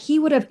that he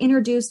would have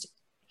introduced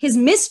his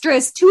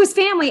mistress to his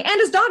family and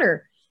his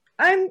daughter.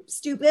 I'm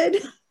stupid.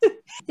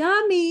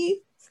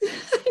 Dummy.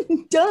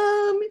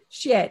 Dumb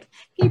shit.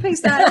 Can you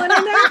paste that one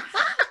in there?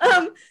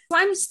 So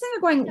I'm just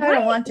there going,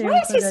 why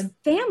is his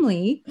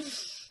family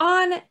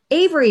on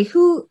Avery,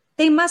 who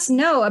they must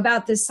know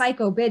about this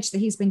psycho bitch that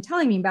he's been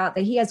telling me about,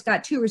 that he has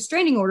got 2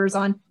 restraining orders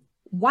on?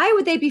 Why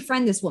would they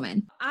befriend this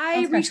woman?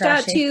 I reached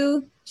out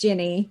to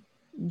Ginny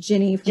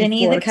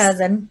the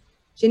cousin.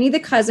 Ginny the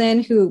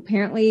cousin, who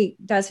apparently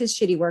does his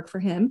shitty work for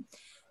him.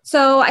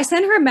 So I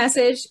sent her a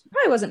message.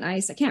 Probably wasn't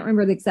nice. I can't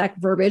remember the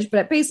exact verbiage,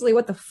 but basically,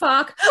 what the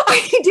fuck are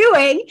you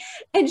doing?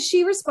 And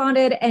she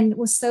responded and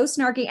was so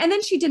snarky. And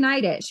then she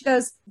denied it. She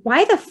goes,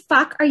 why the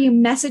fuck are you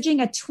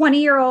messaging a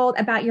 20-year-old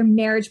about your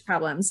marriage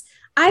problems?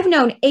 I've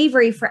known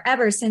Avery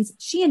forever since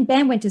she and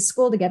Ben went to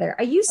school together.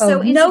 Are you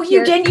so insecure? No,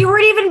 you didn't. You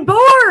weren't even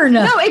born.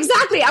 No,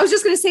 exactly. I was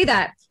just going to say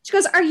that. She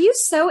goes, are you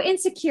so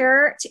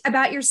insecure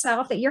about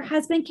yourself that your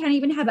husband can't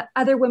even have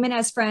other women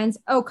as friends?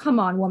 Oh, come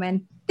on,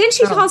 woman. Then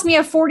she calls me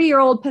a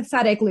 40-year-old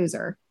pathetic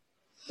loser.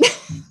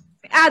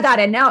 Add that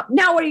in. Now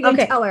what are you going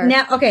to tell her?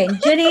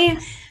 Ginny,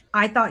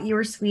 I thought you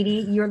were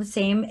sweetie. You're the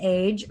same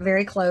age,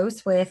 very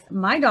close with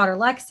my daughter,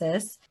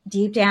 Lexus.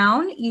 Deep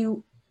down,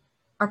 you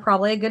are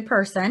probably a good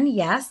person.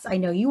 Yes, I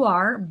know you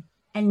are.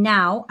 And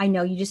now I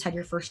know you just had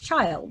your first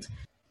child.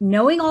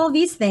 Knowing all of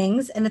these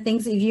things and the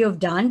things that you have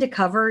done to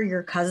cover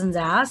your cousin's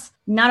ass,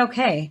 not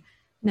okay.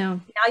 No.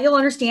 Now you'll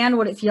understand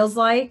what it feels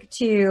like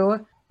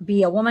to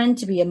be a woman,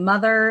 to be a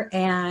mother,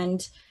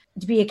 and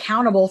to be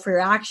accountable for your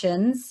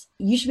actions.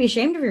 You should be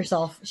ashamed of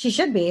yourself. She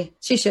should be.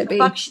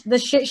 The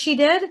shit she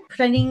did,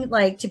 pretending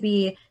like to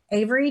be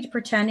Avery,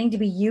 pretending to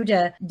be you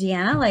to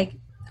Deanna. Like,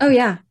 oh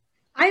yeah.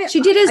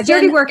 She did his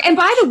dirty work. And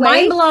by the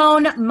way,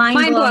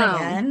 mind blown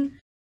again.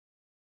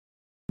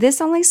 This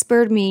only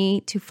spurred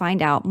me to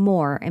find out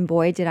more, and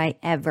boy, did I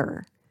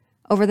ever.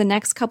 Over the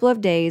next couple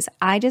of days,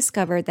 I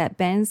discovered that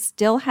Ben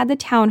still had the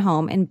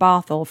townhome in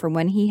Bothell from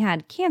when he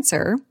had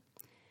cancer,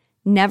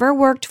 never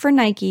worked for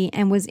Nike,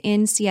 and was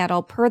in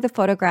Seattle per the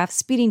photographed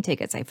speeding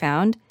tickets I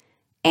found,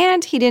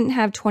 and he didn't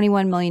have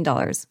 $21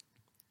 million.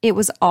 It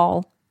was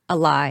all a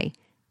lie.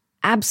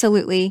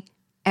 Absolutely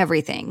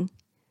everything.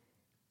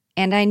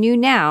 And I knew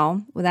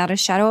now, without a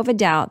shadow of a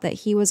doubt, that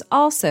he was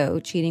also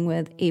cheating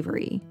with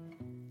Avery.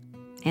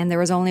 And there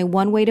was only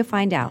one way to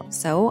find out,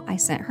 so I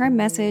sent her a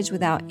message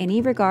without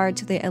any regard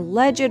to the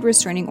alleged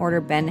restraining order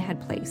Ben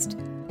had placed.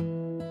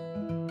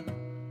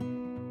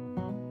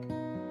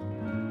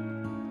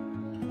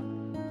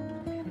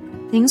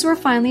 Things were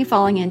finally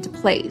falling into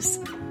place.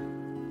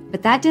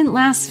 But that didn't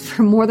last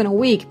for more than a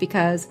week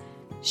because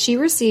she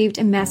received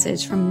a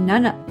message from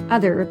none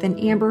other than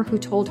Amber, who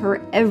told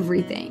her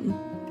everything.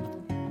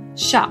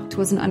 Shocked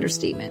was an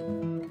understatement.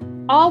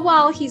 All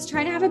while he's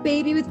trying to have a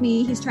baby with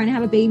me, he's trying to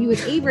have a baby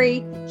with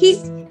Avery.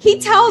 He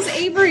tells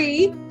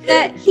Avery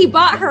that he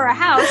bought her a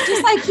house,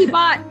 just like he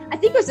bought, I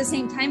think it was the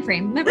same time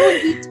frame. Remember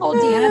when he told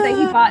Deanna that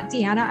he bought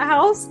Deanna a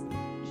house?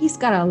 He's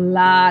got a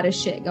lot of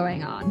shit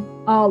going on.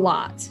 A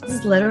lot. This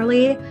is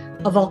literally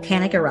a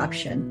volcanic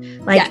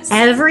eruption. Like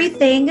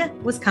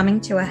everything was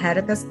coming to a head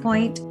at this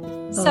point.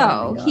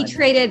 So he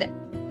created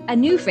a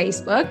new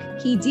Facebook.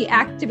 He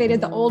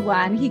deactivated the old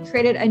one. He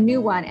created a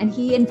new one, and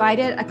he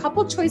invited a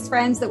couple choice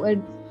friends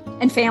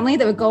and family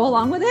that would go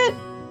along with it.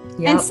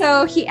 Yep. And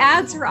so he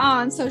adds her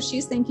on. So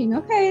she's thinking,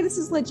 okay, this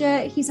is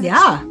legit. He's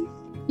actually,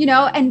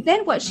 and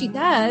then what she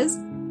does,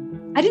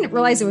 I didn't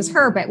realize it was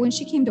her, but when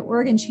she came to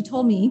Oregon, she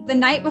told me the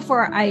night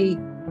before I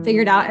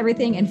figured out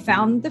everything and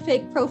found the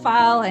fake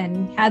profile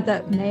and had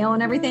the mail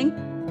and everything,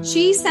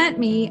 she sent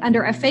me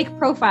under a fake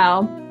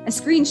profile a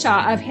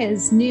screenshot of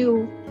his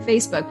new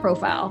Facebook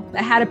profile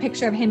that had a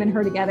picture of him and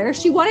her together.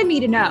 She wanted me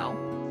to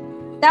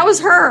know. That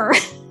was her.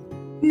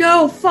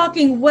 No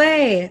fucking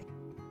way.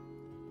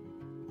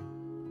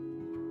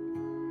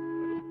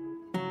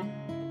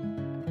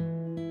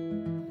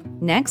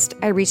 Next,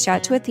 I reached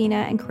out to Athena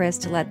and Chris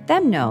to let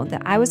them know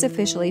that I was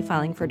officially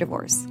filing for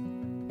divorce.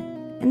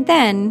 And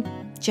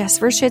then, just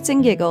for shits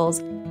and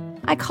giggles,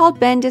 I called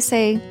Ben to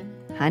say,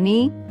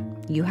 honey,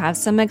 you have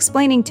some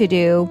explaining to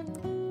do.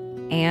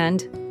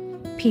 And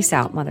peace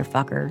out,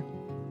 motherfucker.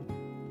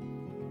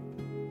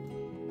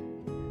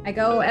 I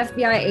go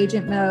FBI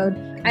agent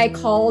mode. I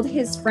called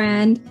his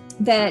friend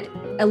that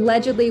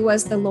allegedly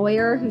was the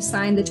lawyer who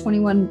signed the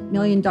 $21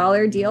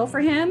 million deal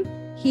for him.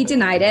 He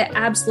denied it.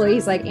 Absolutely.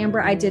 He's like,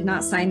 Amber, I did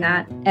not sign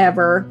that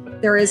ever.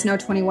 There is no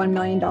 $21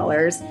 million.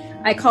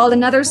 I called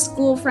another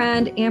school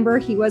friend. Amber,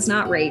 he was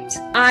not raped.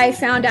 I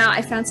found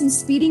some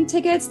speeding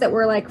tickets that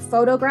were like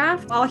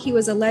photographed while he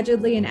was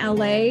allegedly in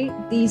LA.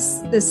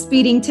 The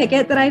speeding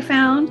ticket that I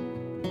found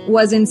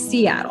was in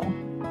Seattle.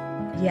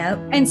 Yep.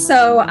 And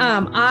so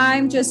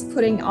I'm just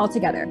putting it all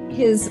together.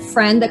 His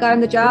friend that got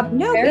him the job.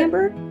 No,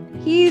 Amber.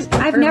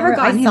 I've never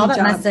gotten him a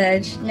job.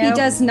 Message. Nope. He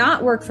does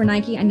not work for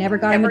Nike. I never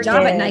got him a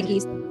job at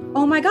Nike.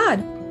 Oh my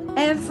God.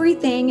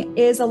 Everything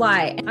is a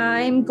lie.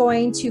 I'm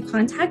going to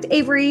contact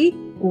Avery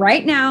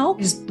right now.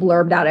 Just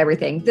blurbed out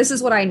everything. This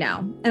is what I know.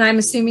 And I'm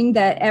assuming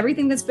that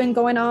everything that's been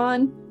going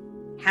on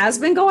has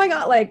been going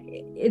on. Like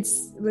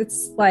it's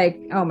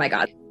like, oh my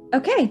God.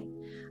 Okay.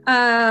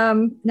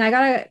 Now I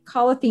gotta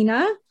call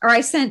Athena, or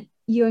I sent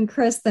you and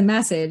Chris the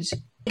message.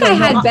 I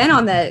had Ben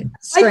on the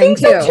string. I think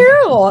too.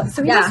 so too.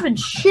 So he must have been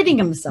shitting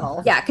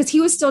himself. Yeah, because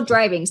he was still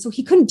driving, so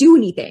he couldn't do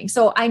anything.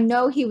 So I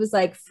know he was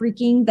like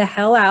freaking the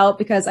hell out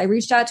because I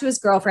reached out to his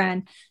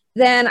girlfriend.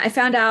 Then I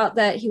found out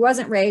that he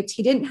wasn't raped.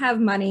 He didn't have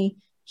money.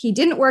 He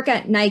didn't work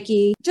at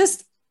Nike.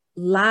 Just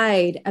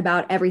lied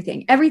about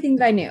everything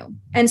that I knew.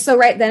 And so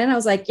right then I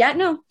was like, yeah,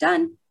 no,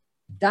 done.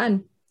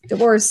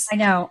 Divorce. I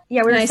know.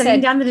 Yeah, we were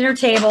sitting down at the dinner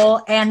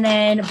table and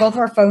then both of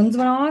our phones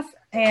went off.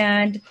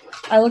 And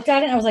I looked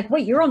at it and I was like,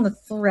 wait, you're on the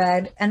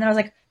thread. And then I was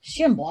like,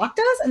 she unblocked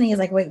us? And then he's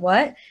like, wait,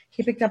 what?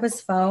 He picked up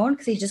his phone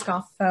because he just got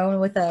off the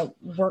phone with a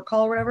work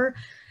call or whatever.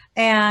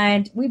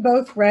 And we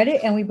both read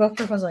it and we both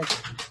was like,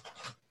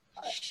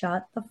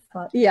 shut the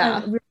fuck.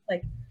 Yeah. And we were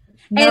like,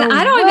 no and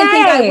I don't even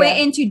think I went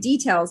into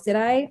details, did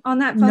I, on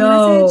that phone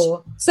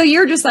message? So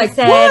you're just like,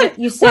 what?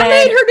 You said, what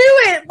made her do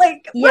it?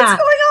 Like, what's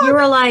going on? You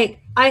were like,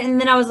 and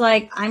then I was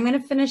like, I'm going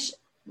to finish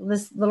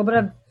this little bit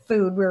of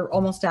food. We're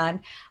almost done.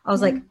 I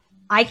was like,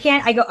 I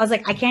can't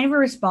even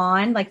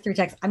respond like through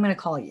text. I'm going to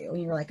call you.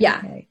 And you were like,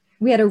 okay.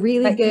 We had a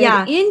really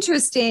good,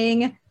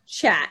 interesting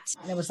chat.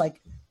 And it was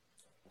like,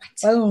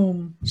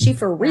 boom. She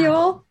for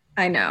real?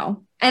 I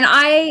know. And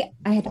I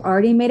had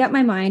already made up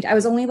my mind. I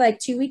was only like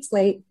 2 weeks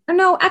late. Or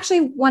no,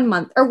 actually 1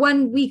 month or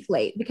 1 week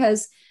late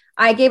because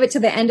I gave it to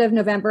the end of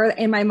November.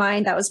 In my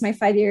mind, that was my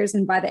 5 years.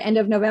 And by the end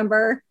of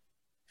November,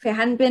 if it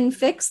hadn't been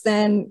fixed,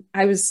 then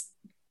I was,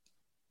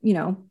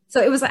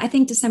 so it was, I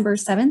think, December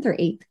 7th or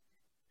 8th.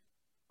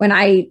 When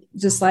I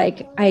just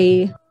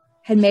I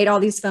had made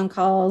all these phone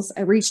calls.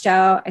 I reached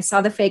out. I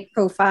saw the fake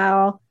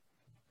profile.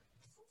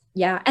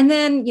 Yeah. And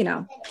then,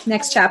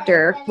 next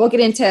chapter, we'll get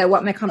into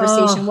what my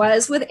conversation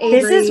was with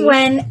Avery. This is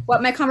when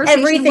what my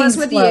conversation was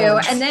with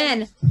flows. you. And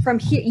then from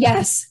here,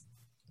 yes,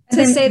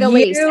 to say the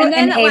least. And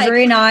then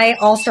Avery and I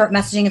all start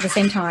messaging at the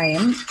same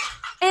time.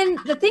 And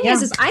the thing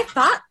is I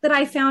thought that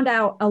I found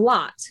out a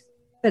lot,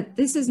 but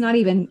this is not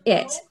even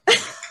it.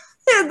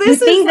 You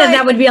think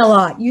that would be a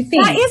lot. You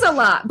think that is a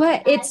lot,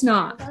 but it's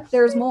not.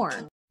 There's more.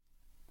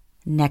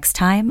 Next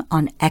time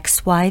on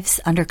Ex-Wives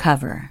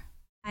Undercover.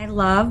 I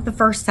love the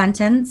first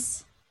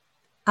sentence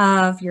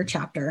of your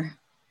chapter.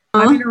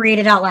 I'm going to read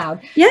it out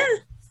loud. Yeah.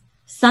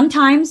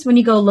 Sometimes when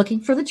you go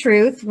looking for the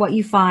truth, what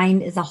you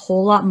find is a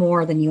whole lot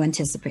more than you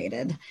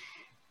anticipated.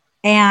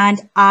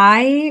 And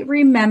I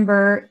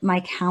remember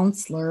my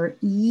counselor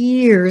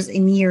years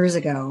and years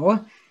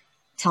ago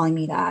telling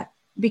me that.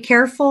 Be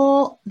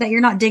careful that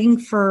you're not digging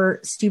for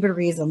stupid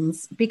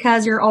reasons,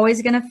 because you're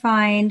always going to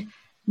find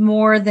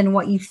more than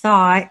what you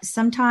thought.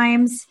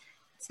 Sometimes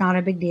it's not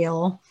a big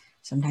deal.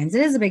 Sometimes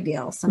it is a big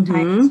deal.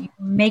 Sometimes you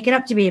make it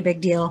up to be a big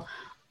deal,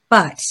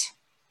 but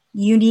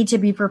you need to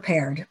be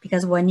prepared,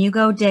 because when you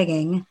go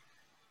digging,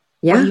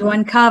 what you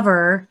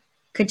uncover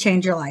could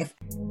change your life.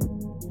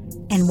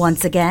 And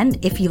once again,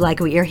 if you like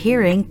what you're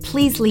hearing,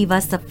 please leave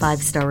us a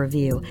 5-star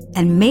review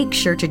and make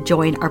sure to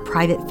join our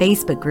private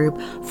Facebook group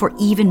for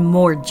even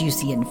more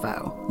juicy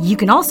info. You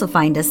can also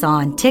find us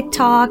on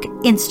TikTok,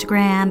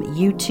 Instagram,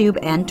 YouTube,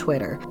 and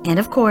Twitter. And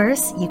of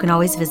course, you can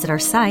always visit our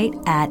site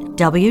at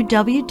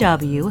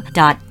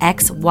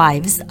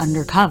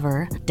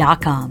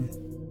www.exwivesundercover.com.